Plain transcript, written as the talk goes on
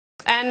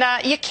And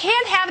you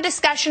can't have a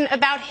discussion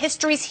about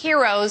history's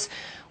heroes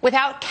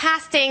without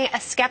casting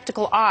a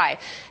skeptical eye.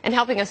 And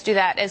helping us do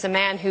that is a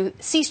man who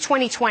sees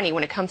 2020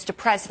 when it comes to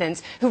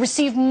presidents who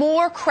receive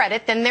more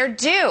credit than they're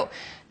due.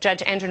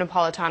 Judge Andrew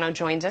Napolitano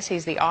joins us.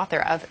 He's the author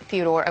of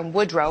Theodore and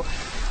Woodrow,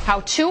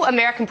 How Two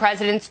American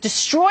Presidents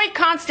Destroyed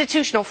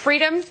Constitutional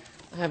Freedom.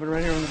 I have it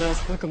right here on the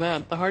desk. Look at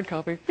that, the hard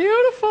copy.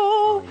 Beautiful.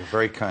 Oh, you're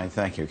very kind.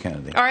 Thank you,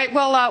 Kennedy. All right,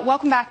 well,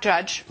 welcome back,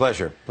 Judge.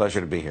 Pleasure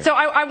to be here. So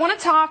I want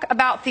to talk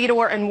about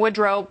Theodore and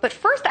Woodrow, but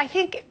first I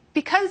think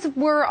because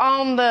we're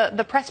on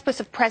the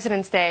precipice of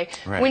President's Day,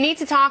 right, we need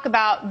to talk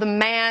about the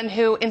man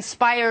who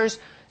inspires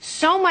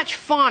so much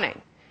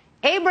fawning,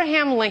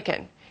 Abraham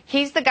Lincoln.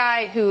 He's the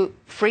guy who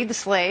freed the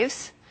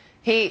slaves.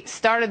 He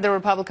started the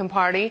Republican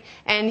Party,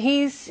 and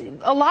he's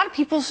a lot of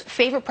people's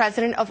favorite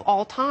president of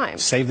all time.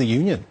 Saved the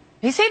Union.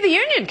 He saved the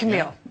Union,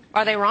 Camille. Yeah.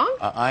 Are they wrong?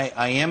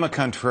 I am a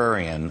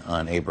contrarian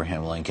on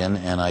Abraham Lincoln,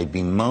 and I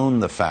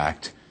bemoan the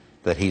fact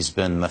that he's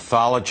been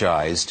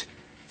mythologized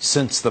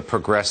since the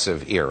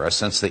progressive era,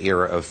 since the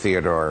era of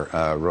Theodore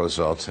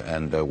Roosevelt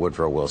and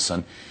Woodrow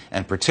Wilson,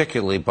 and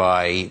particularly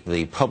by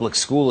the public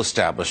school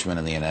establishment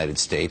in the United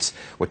States,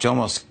 which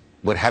almost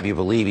would have you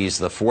believe he's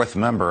the fourth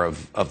member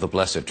of the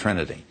Blessed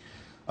Trinity.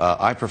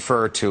 I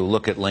prefer to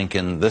look at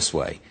Lincoln this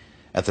way.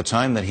 At the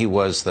time that he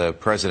was the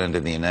President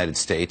of the United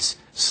States,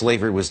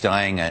 slavery was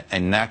dying a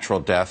natural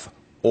death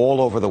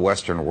all over the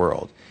Western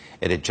world.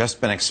 It had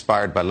just been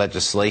expired by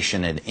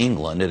legislation in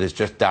England. It has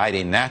just died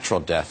a natural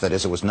death, that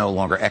is, it was no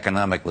longer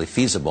economically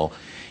feasible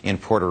in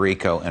Puerto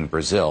Rico and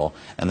Brazil,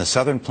 and the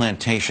southern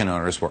plantation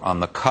owners were on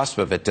the cusp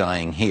of it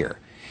dying here.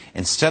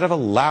 Instead of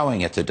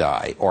allowing it to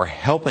die, or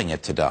helping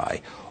it to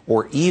die,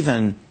 or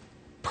even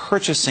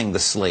purchasing the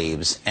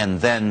slaves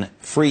and then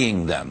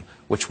freeing them,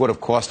 which would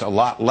have cost a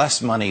lot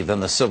less money than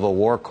the Civil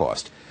War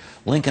cost,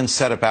 Lincoln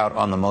set about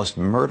on the most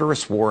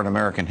murderous war in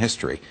American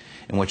history,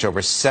 in which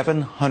over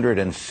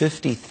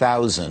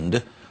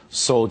 750,000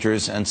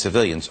 soldiers and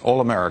civilians, all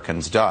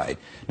Americans, died.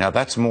 Now,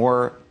 that's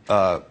more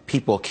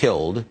people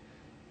killed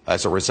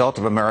as a result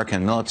of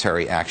American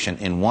military action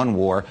in one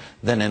war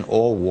than in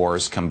all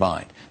wars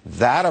combined.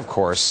 That, of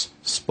course,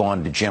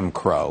 spawned Jim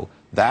Crow.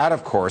 That,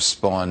 of course,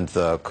 spawned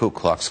the Ku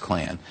Klux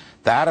Klan.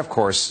 That, of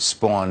course,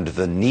 spawned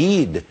the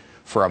need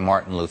for a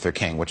Martin Luther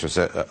King, which was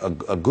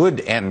a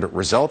good end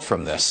result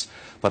from this.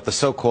 But the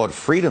so-called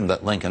freedom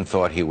that Lincoln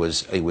thought he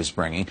was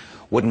bringing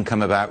wouldn't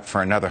come about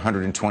for another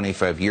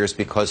 125 years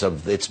because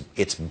of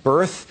its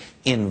birth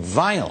in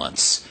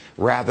violence,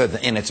 rather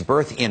than in its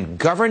birth in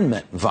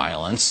government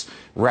violence,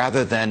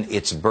 rather than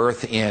its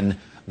birth in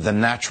the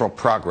natural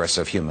progress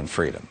of human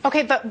freedom.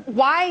 Okay, but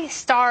why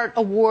start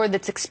a war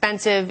that's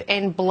expensive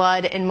in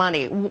blood and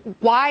money?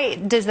 Why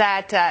does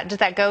that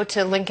go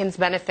to Lincoln's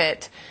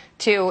benefit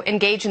to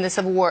engage in the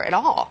Civil War at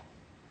all?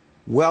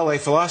 Well, a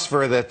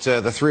philosopher that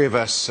the three of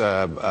us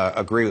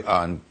agree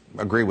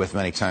with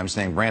many times,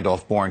 named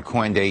Randolph Bourne,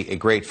 coined a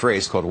great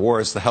phrase called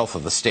 "war is the health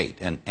of the state,"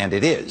 and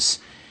it is.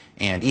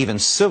 And even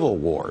civil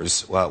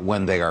wars,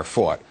 when they are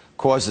fought,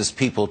 causes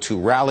people to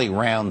rally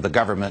around the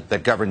government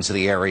that governs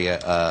the area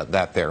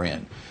that they're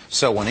in.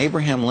 So when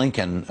Abraham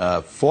Lincoln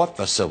fought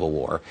the Civil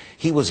War,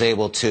 he was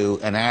able to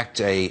enact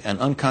an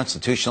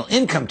unconstitutional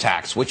income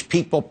tax, which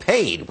people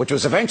paid, which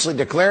was eventually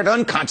declared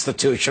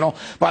unconstitutional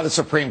by the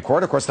Supreme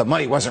Court. Of course, the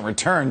money wasn't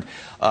returned.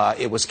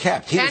 It was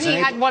kept. And he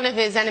had one of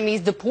his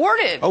enemies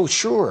deported. Oh,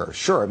 sure.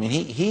 I mean,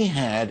 he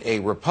had a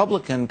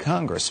Republican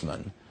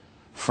congressman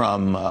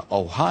from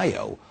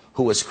Ohio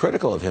who was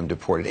critical of him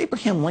deported.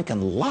 Abraham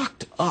Lincoln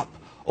locked up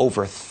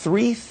over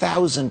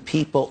 3,000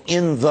 people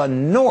in the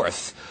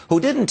North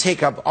who didn't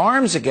take up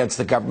arms against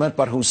the government,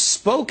 but who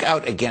spoke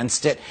out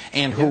against it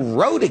and who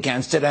wrote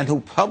against it and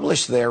who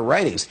published their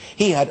writings.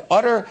 He had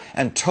utter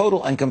and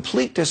total and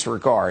complete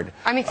disregard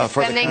for the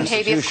Constitution.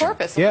 Habeas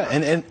corpus. Yeah,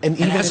 and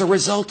even as a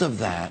result of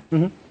that,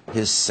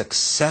 his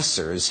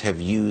successors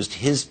have used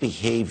his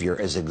behavior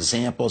as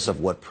examples of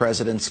what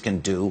presidents can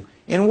do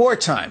in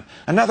wartime.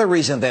 Another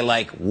reason they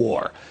like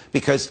war,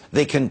 because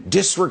they can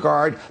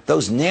disregard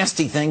those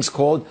nasty things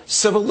called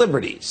civil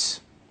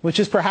liberties. Which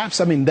is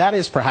perhaps, I mean, that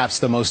is perhaps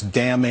the most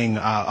damning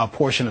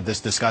portion of this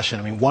discussion.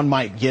 I mean, one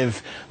might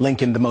give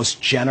Lincoln the most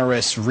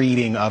generous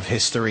reading of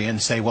history and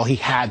say, well, he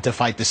had to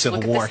fight the Civil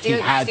War. He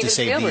had to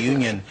save the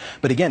Union.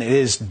 But again, it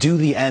is, do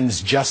the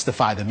ends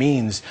justify the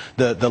means?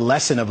 The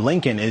lesson of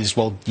Lincoln is,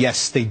 well,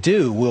 yes, they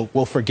do.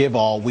 We'll forgive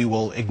all. We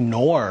will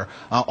ignore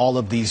all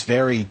of these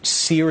very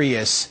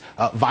serious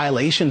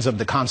violations of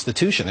the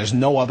Constitution. There's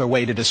no other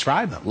way to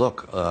describe them.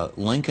 Look,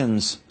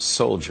 Lincoln's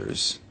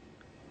soldiers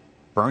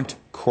burnt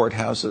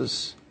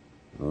courthouses,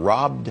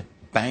 robbed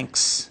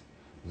banks,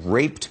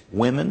 raped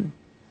women,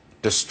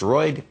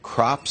 destroyed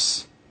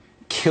crops,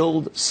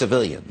 killed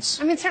civilians.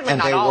 I mean, certainly and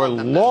not they all were of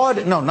them.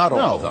 lauded. No, not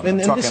all of them.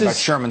 And I'm talking about is,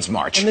 Sherman's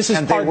March. And this is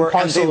part and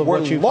parcel of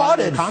what you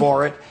lauded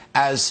for it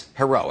as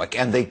heroic,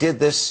 and they did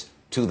this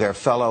to their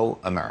fellow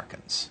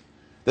Americans.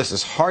 This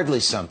is hardly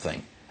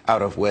something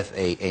out of with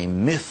a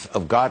myth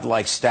of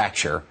godlike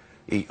stature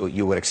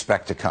you would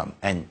expect to come,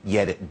 and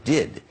yet it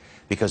did,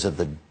 because of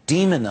the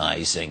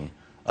demonizing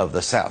of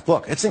the South.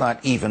 Look, it's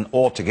not even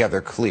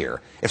altogether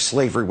clear if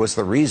slavery was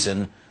the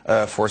reason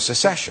for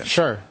secession.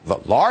 Sure.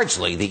 But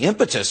largely, the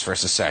impetus for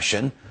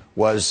secession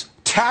was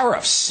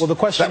tariffs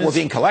that were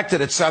being collected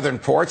at southern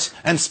ports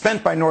and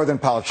spent by northern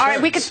politicians. All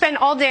right, we could spend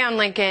all day on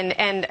Lincoln,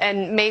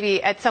 and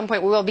maybe at some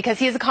point we will, because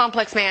he is a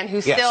complex man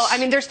who still, I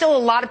mean, there's still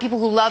a lot of people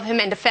who love him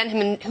and defend him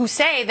and who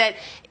say that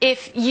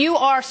if you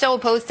are so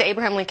opposed to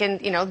Abraham Lincoln,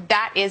 you know,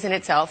 that is in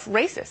itself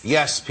racist.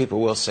 Yes, people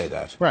will say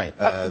that. Right.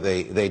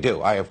 They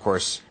do. I, of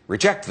course,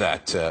 reject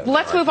that.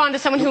 Let's move on to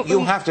someone who...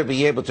 You have to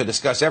be able to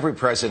discuss every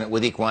president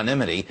with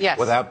equanimity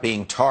without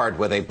being tarred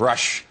with a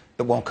brush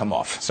that won't come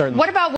off. Certainly. What about